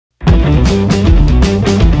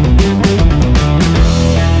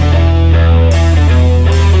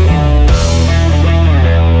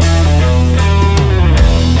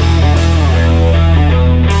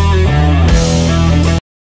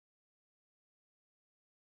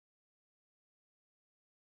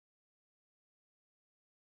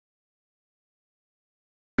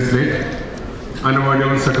late,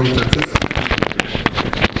 unavoidable circumstances.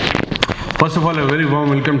 First of all, a very warm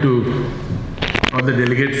welcome to all the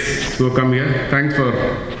delegates who have come here. Thanks for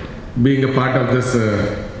being a part of this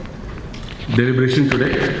deliberation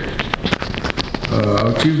today.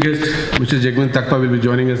 Our chief guest, Mr. Jagmeet Takpa, will be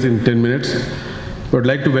joining us in 10 minutes. I would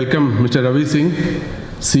like to welcome Mr. Ravi Singh,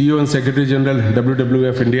 CEO and Secretary General,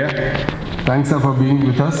 WWF India. Thanks, sir, for being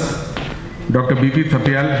with us. Dr. B.P.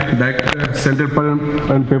 Thapiyal, Director, Center Pulp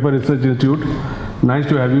and Paper Research Institute. Nice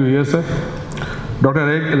to have you here, sir. Dr.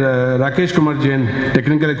 Rakesh Kumar Jain,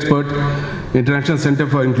 Technical Expert, International Center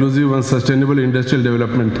for Inclusive and Sustainable Industrial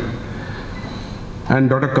Development. And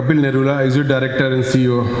Dr. Kapil Nerula, Executive Director and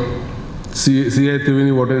CEO,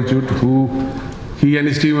 CII-Treveni Water Institute, who he and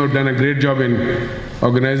his team have done a great job in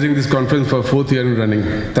organizing this conference for 4th year in running.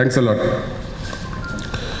 Thanks a lot.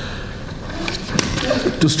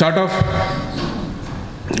 To start off,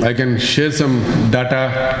 I can share some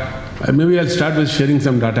data. Maybe I'll start with sharing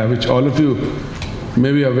some data which all of you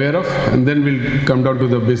may be aware of, and then we'll come down to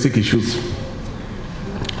the basic issues.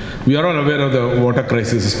 We are all aware of the water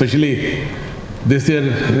crisis, especially this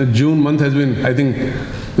year. June month has been, I think,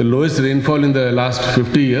 the lowest rainfall in the last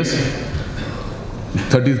 50 years,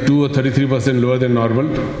 32 or 33% lower than normal,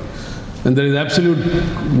 and there is absolute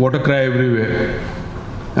water cry everywhere.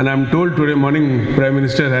 And I'm told today morning Prime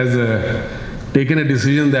Minister has taken a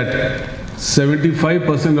decision that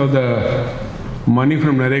 75% of the money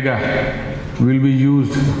from NREGA will be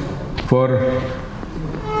used for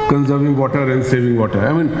conserving water and saving water.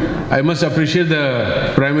 I mean, I must appreciate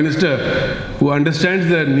the Prime Minister who understands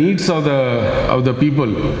the needs of the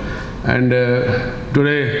people. And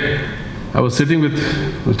today I was sitting with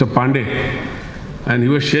Mr. Pandey, and he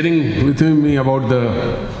was sharing with me about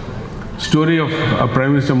the story of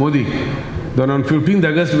Prime Minister Modi. Then on 15th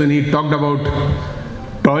August, when he talked about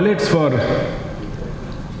toilets for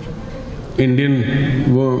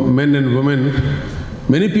Indian men and women,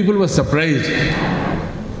 many people were surprised.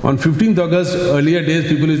 On 15th August, earlier days,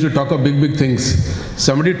 people used to talk of big things.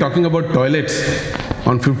 Somebody talking about toilets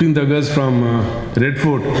on 15th August from Red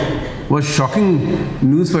Fort was shocking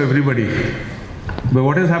news for everybody. But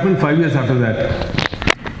what has happened 5 years after that?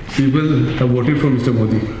 People have voted for Mr.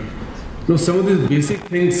 Modi. Now, some of these basic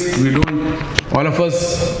things we don't, all of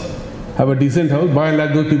us have a decent house. By and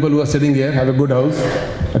large, those people who are sitting here have a good house,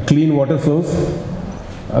 a clean water source,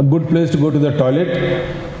 a good place to go to the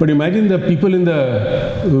toilet. But imagine the people in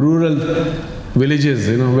the rural villages,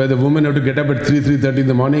 where the women have to get up at 3:30 in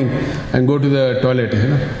the morning and go to the toilet.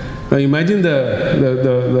 Now imagine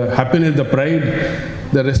the happiness, the pride,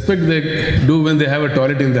 the respect they do when they have a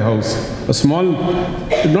toilet in the house. A small,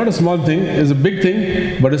 not a small thing, it's a big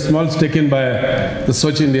thing, but a small stake in by the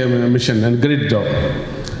Swachh India mission, and great job.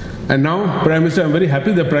 And now, Prime Minister, I'm very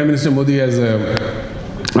happy that Prime Minister Modi has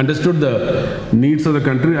understood the needs of the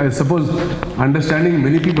country. I suppose understanding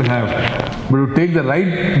many people have, but to take the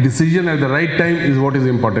right decision at the right time is what is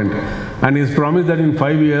important. And he's promised that in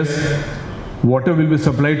 5 years, water will be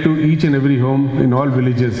supplied to each and every home in all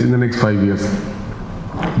villages in the next 5 years.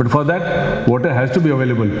 But for that, water has to be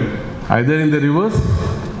available, either in the rivers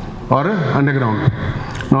or underground.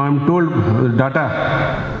 Now I'm told data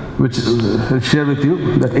which I'll share with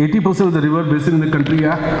you, that 80% of the river basin in the country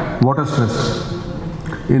are water stressed.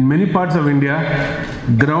 In many parts of India,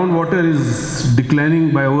 groundwater is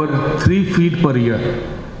declining by over 3 feet per year,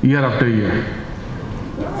 year after year.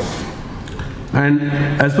 And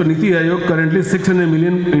as per Niti Aayog, currently 600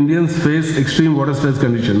 million Indians face extreme water stress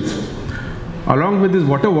conditions. Along with this,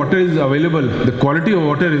 water is available, the quality of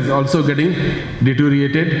water is also getting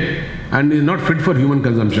deteriorated and is not fit for human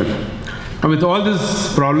consumption. And with all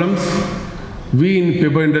these problems, we in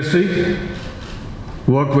paper industry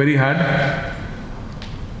work very hard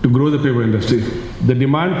to grow the paper industry. The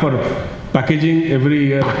demand for packaging every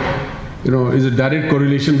year, is a direct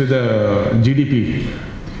correlation with the GDP.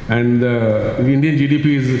 And the Indian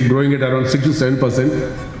GDP is growing at around 6 to 7%.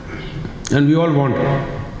 And we all want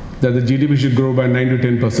that the GDP should grow by 9 to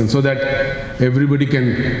 10%, so that everybody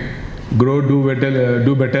can grow, do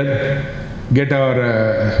better, get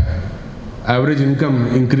our average income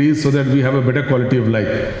increase, so that we have a better quality of life.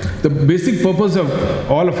 The basic purpose of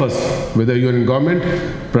all of us, whether you're in government,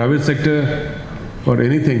 private sector, or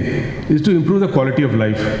anything, is to improve the quality of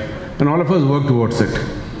life. And all of us work towards it.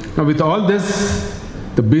 Now with all this,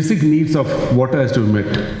 the basic needs of water has to be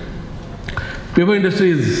met. Paper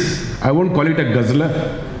industry is, I won't call it a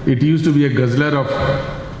guzzler. It used to be a guzzler of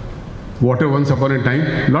water once upon a time.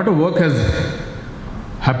 A lot of work has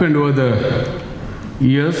happened over the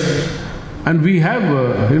years, and we have,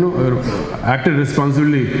 acted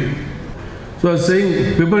responsibly So I was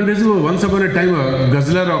saying, paper industry was once upon a time a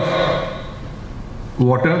guzzler of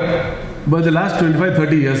water. But the last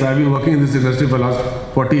 25-30 years, I've been working in this industry for the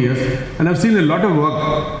last 40 years, and I've seen a lot of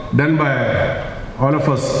work done by all of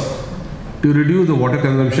us to reduce the water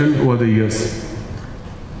consumption over the years.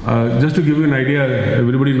 Just to give you an idea,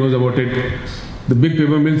 everybody knows about it. The big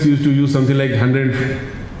paper mills used to use something like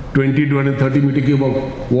 120 to 130 meter cube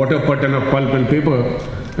of water per ton of pulp and paper,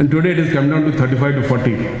 and today it has come down to 35 to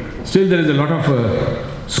 40. Still, there is a lot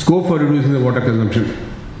of scope for reducing the water consumption.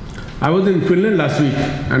 I was in Finland last week,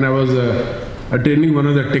 and I was attending one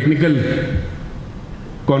of the technical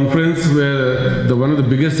conference where one of the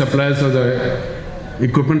biggest suppliers of the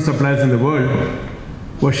equipment suppliers in the world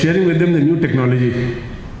was sharing with them the new technology.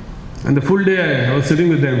 And the full day I was sitting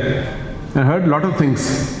with them. I heard a lot of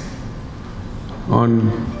things on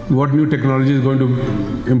what new technology is going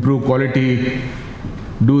to improve quality,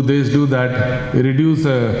 do this, do that, reduce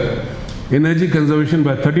energy conservation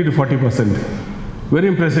by 30 to 40%. Very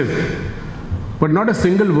impressive. But not a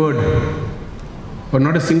single word or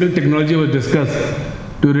not a single technology was discussed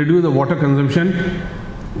to reduce the water consumption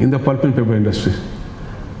in the pulp and paper industry.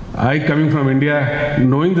 I, coming from India,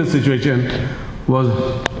 knowing the situation, was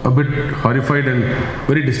a bit horrified and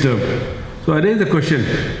very disturbed. So I raised the question,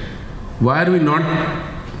 why are we not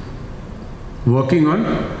working on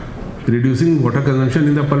reducing water consumption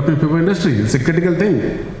in the pulp and paper industry? It's a critical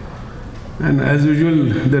thing. And as usual,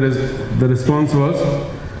 the response was,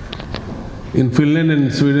 in Finland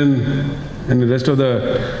and Sweden and the rest of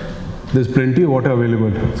there's plenty of water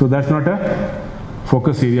available. So that's not a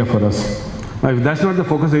focus area for us. Now, if that's not the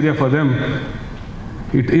focus area for them,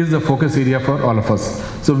 it is the focus area for all of us.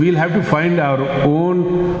 So we'll have to find our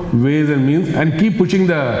own ways and means and keep pushing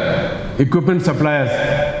the equipment suppliers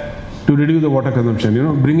to reduce the water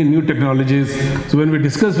consumption, bring in new technologies. So when we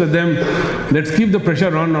discuss with them, let's keep the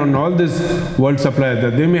pressure on all these world suppliers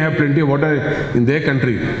that they may have plenty of water in their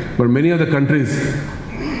country, but many of the countries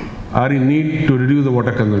are in need to reduce the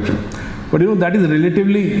water consumption. But that is a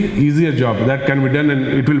relatively easier job. That can be done and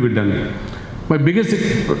it will be done. My biggest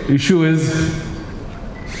issue is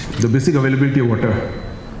the basic availability of water.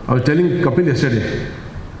 I was telling Kapil yesterday,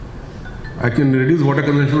 I can reduce water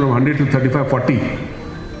consumption from 100 to 35, 40.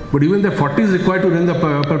 But even the 40 is required to run the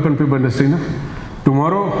pulp and paper industry.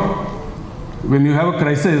 Tomorrow, when you have a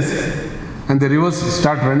crisis and the rivers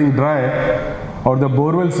start running dry or the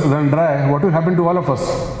borewells run dry, what will happen to all of us?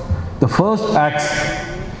 The first acts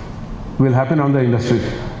will happen on the industry.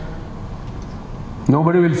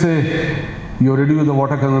 Nobody will say, you reduce the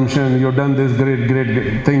water consumption, you've done this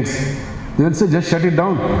great things. They will say, just shut it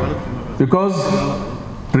down. Because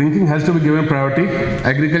drinking has to be given priority,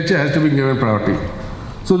 agriculture has to be given priority.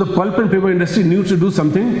 So the pulp and paper industry needs to do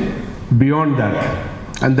something beyond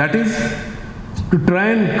that. And that is to try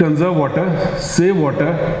and conserve water, save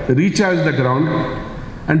water, recharge the ground,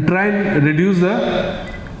 and try and reduce the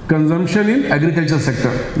consumption in agriculture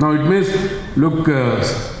sector. Now it may look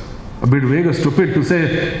a bit vague or stupid to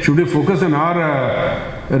say, should we focus on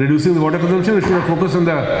our reducing the water consumption or should we focus on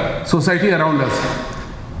the society around us?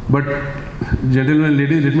 But gentlemen and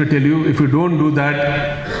ladies, let me tell you, if you don't do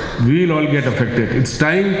that, we'll all get affected. It's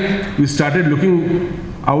time we started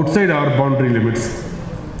looking outside our boundary limits.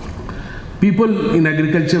 People in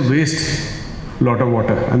agriculture waste a lot of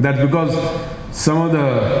water, and that's because some of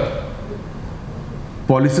the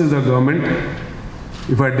policies of government,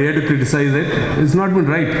 if I dare to criticize it, it's not been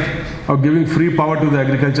right of giving free power to the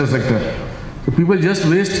agriculture sector. So people just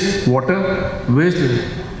waste water, waste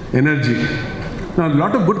energy. Now, a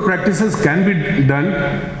lot of good practices can be done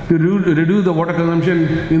to reduce the water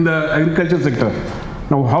consumption in the agriculture sector.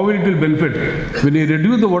 Now, how it will benefit? When you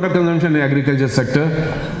reduce the water consumption in the agriculture sector,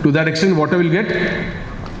 to that extent, water will get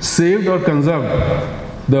saved or conserved.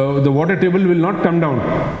 The water table will not come down,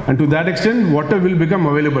 and to that extent, water will become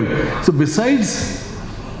available. So, besides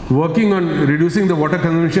working on reducing the water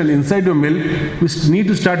consumption inside the mill, we need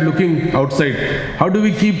to start looking outside. How do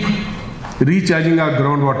we keep recharging our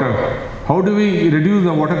groundwater? How do we reduce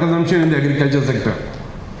the water consumption in the agriculture sector?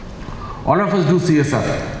 All of us do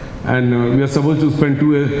CSR, and we are supposed to spend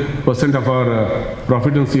 2% of our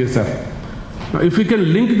profit on CSR. Now, if we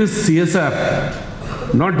can link this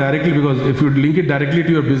CSR, not directly, because if you link it directly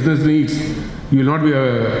to your business needs, you will not be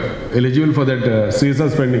eligible for that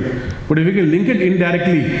CSR spending. But if we can link it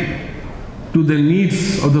indirectly to the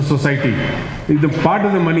needs of the society, if the part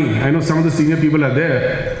of the money, I know some of the senior people are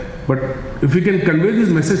there, but if we can convey this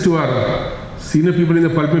message to our senior people in the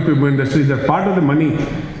pulp and paper industry, that part of the money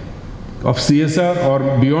of CSR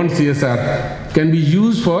or beyond CSR can be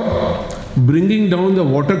used for bringing down the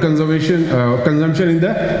water consumption in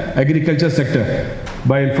the agriculture sector.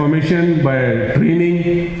 by information, by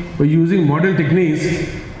training, by using modern techniques,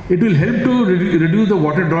 it will help to reduce the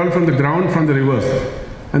water drawl from the ground, from the rivers.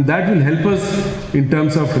 And that will help us in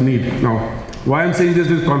terms of need. Now, why I'm saying this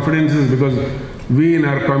with confidence is because we in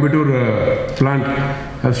our Coimbatore plant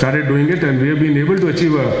have started doing it, and we have been able to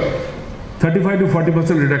achieve a 35 to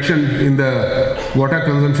 40% reduction in the water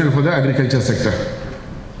consumption for the agriculture sector.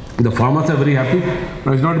 The farmers are very happy.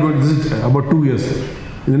 Now it's not going, this is about 2 years.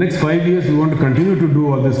 In the next 5 years, we want to continue to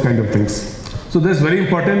do all these kind of things. So that's very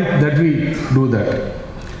important that we do that.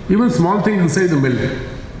 Even small things inside the mill.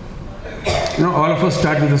 You know, all of us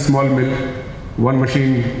start with a small mill, one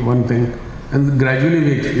machine, one thing, and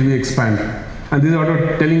gradually we expand. And this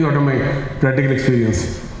is telling you out of my practical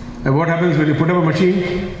experience. And what happens when you put up a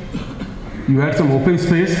machine, you had some open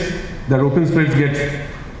space, that open space gets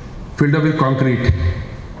filled up with concrete.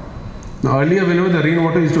 Now earlier, whenever the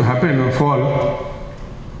rainwater used to happen or fall,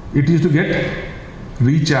 it used to get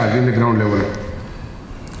recharged in the ground level.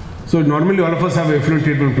 So normally all of us have an effluent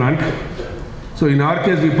treatment plant. So in our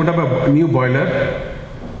case, we put up a new boiler.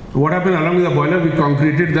 What happened along with the boiler? We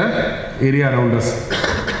concreted the area around us.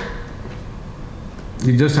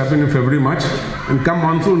 It just happened in February, March, and come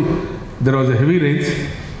monsoon, there was a heavy rains.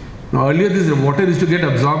 Now earlier this water used to get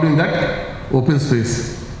absorbed in that open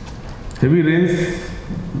space. Heavy rains,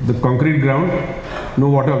 the concrete ground, no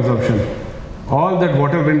water absorption. All that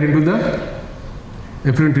water went into the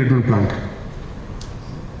effluent treatment plant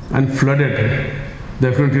and flooded the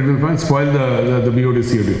effluent treatment plant, spoiled the BOD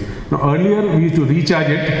COD. Now earlier we used to recharge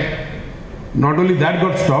it. Not only that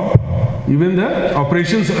got stopped, even the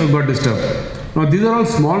operations got disturbed. Now these are all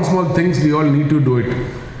small things, we all need to do it.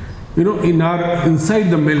 You know, inside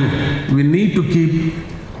the mill, we need to keep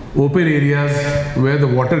open areas where the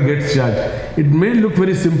water gets charged. It may look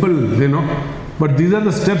very simple, you know, but these are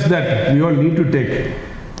the steps that we all need to take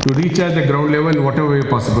to recharge the ground level in whatever way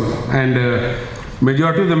possible. And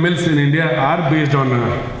majority of the mills in India are based on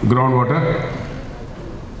groundwater.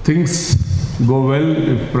 Things go well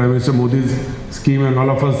if Prime Minister Modi's scheme and all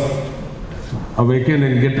of us awaken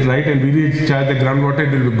and get right and we recharge the groundwater,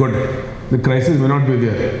 it will be good. The crisis may not be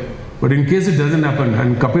there. But in case it doesn't happen,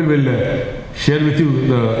 and Kapil will share with you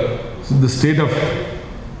the state of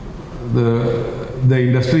the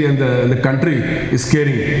industry and the country is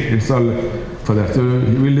caring. It's all for that. So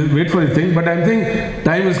we'll wait for the thing. But I think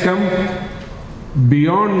time has come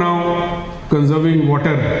beyond now conserving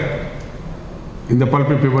water in the pulp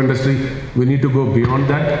and paper industry. We need to go beyond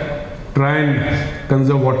that. Try and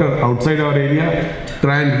conserve water outside our area.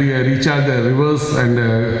 Try and recharge the rivers and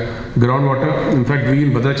groundwater. In fact, we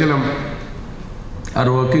in Bhadrachalam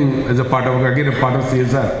are working as a part of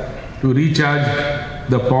CSR to recharge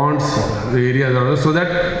the ponds, the areas, so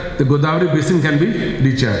that the Godavari basin can be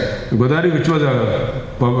recharged. Godavari, which was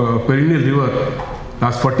a perennial river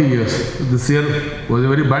last 40 years, this year was a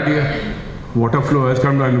very bad year. Water flow has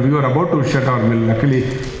come down. We were about to shut our mill. Luckily,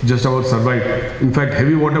 just about survived. In fact,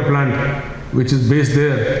 heavy water plant, which is based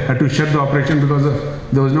there, had to shut the operation because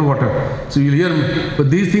there was no water. So you'll hear,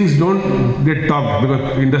 but these things don't get talked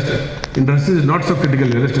because industry is not so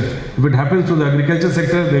critical. If it happens to the agriculture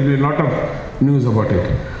sector, there will be a lot of news about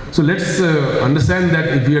it. So let's understand that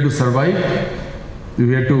if we are to survive, if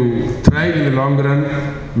we are to thrive in the long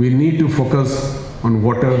run, we need to focus on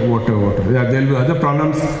water. Yeah, there will be other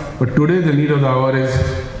problems, but today the need of the hour is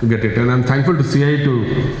to get it. And I'm thankful to CII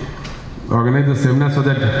to organize the seminar so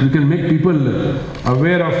that we can make people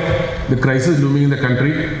aware of the crisis looming in the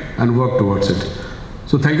country and work towards it.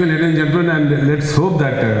 So thank you, ladies and gentlemen, and let's hope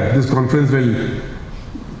that this conference will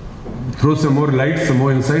throw some more light, some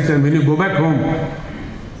more insights. And when you go back home,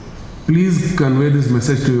 please convey this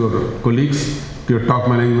message to your colleagues, to your top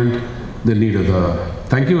management, the need of the hour.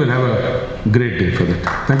 Thank you and have a great day for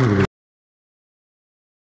that. Thank you.